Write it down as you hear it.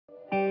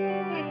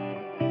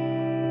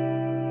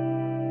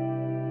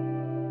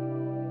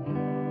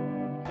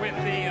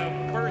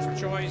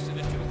choice in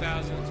the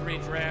 2003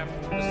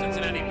 draft, the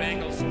Cincinnati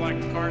Bengals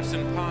select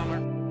Carson Palmer.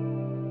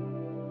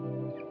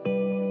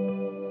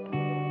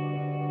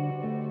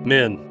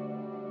 Men,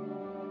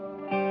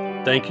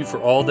 thank you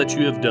for all that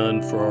you have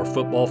done for our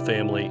football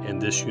family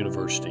and this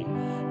university.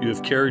 You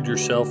have carried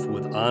yourself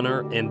with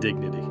honor and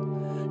dignity.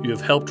 You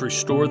have helped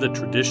restore the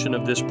tradition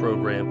of this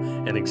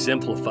program and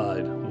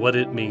exemplified what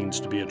it means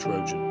to be a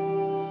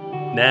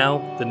Trojan.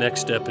 Now, the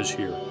next step is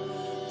here.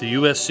 The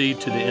USC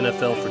to the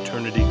NFL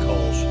fraternity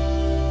calls.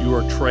 You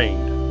are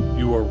trained.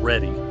 You are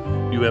ready.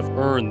 You have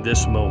earned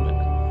this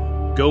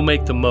moment. Go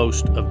make the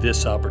most of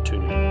this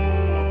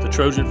opportunity. The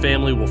Trojan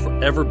family will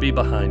forever be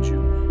behind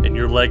you, and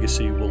your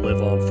legacy will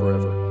live on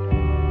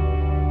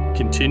forever.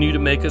 Continue to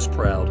make us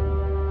proud.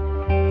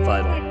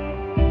 Fight on.